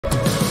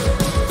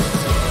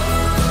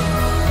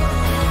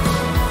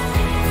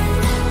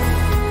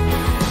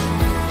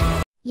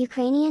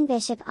Ukrainian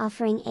Bishop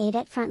offering aid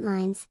at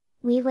frontlines,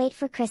 we wait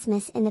for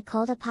Christmas in the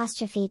cold.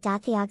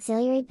 The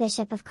Auxiliary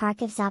Bishop of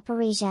Kharkiv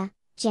Zaporizhia,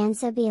 Jan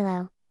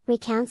Sobiło,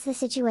 recounts the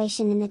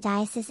situation in the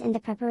diocese and the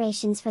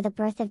preparations for the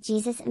birth of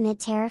Jesus amid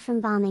terror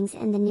from bombings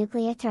and the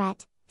nuclear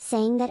threat,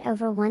 saying that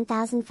over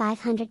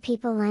 1,500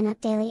 people line up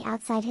daily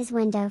outside his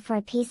window for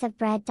a piece of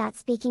bread.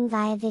 Speaking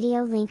via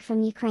video link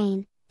from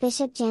Ukraine,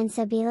 Bishop Jan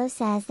Sobiło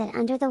says that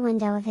under the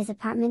window of his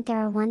apartment there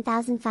are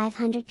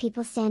 1,500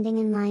 people standing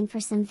in line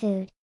for some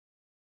food.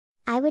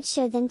 I would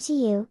show them to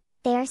you.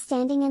 They are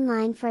standing in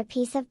line for a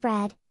piece of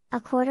bread,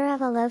 a quarter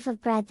of a loaf of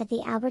bread that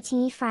the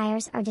Albertini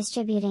friars are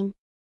distributing.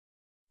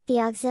 The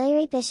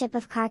Auxiliary Bishop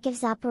of Kharkiv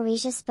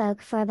Zaporizhia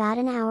spoke for about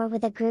an hour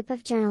with a group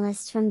of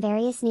journalists from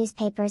various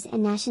newspapers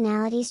and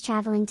nationalities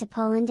traveling to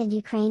Poland and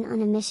Ukraine on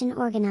a mission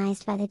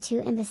organized by the two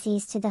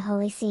embassies to the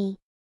Holy See.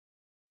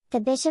 The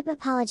bishop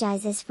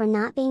apologizes for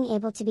not being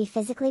able to be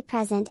physically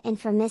present and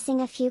for missing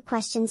a few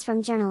questions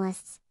from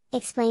journalists,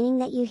 explaining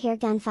that you hear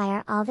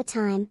gunfire all the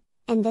time,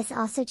 and this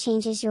also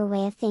changes your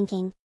way of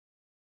thinking.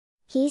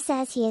 He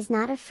says he is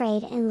not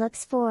afraid and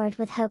looks forward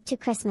with hope to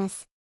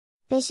Christmas.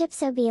 Bishop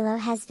Sobiło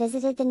has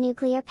visited the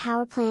nuclear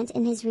power plant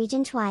in his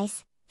region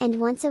twice, and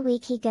once a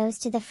week he goes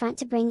to the front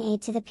to bring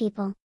aid to the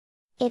people.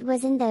 It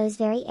was in those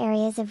very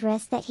areas of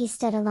risk that he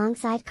stood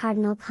alongside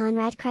Cardinal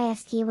Konrad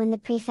Krajewski when the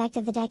prefect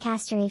of the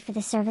dicastery for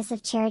the service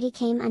of charity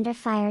came under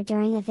fire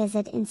during a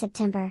visit in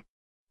September.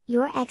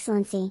 Your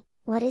Excellency,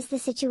 what is the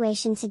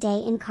situation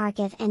today in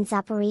Kharkiv and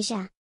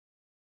Zaporizhia?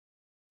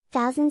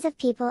 Thousands of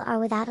people are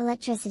without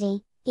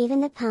electricity,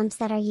 even the pumps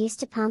that are used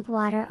to pump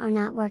water are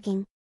not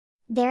working.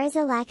 There is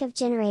a lack of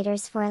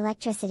generators for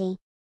electricity.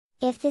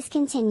 If this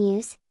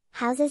continues,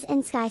 houses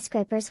and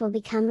skyscrapers will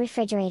become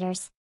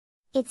refrigerators.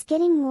 It's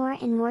getting more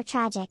and more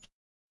tragic.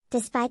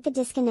 Despite the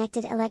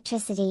disconnected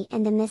electricity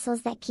and the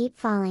missiles that keep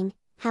falling,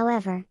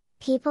 however,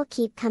 people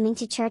keep coming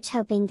to church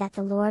hoping that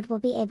the Lord will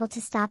be able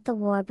to stop the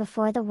war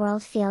before the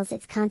world feels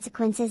its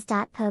consequences.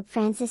 Pope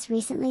Francis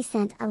recently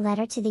sent a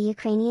letter to the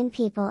Ukrainian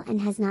people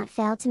and has not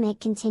failed to make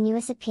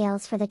continuous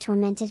appeals for the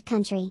tormented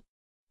country.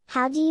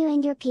 How do you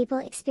and your people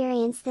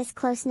experience this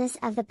closeness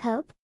of the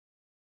Pope?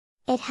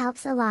 It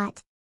helps a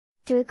lot.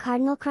 Through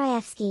Cardinal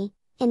Krajewski,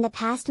 in the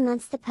past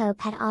months the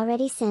Pope had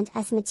already sent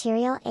us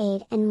material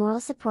aid and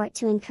moral support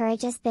to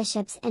encourage us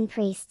bishops and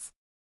priests.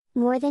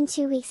 More than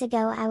 2 weeks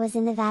ago I was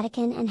in the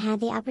Vatican and had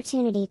the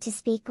opportunity to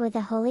speak with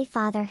the Holy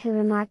Father, who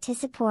remarked his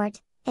support,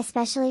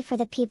 especially for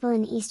the people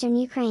in eastern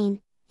Ukraine,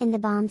 in the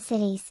bombed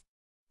cities.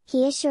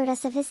 He assured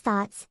us of his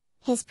thoughts,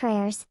 his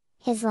prayers,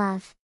 his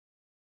love.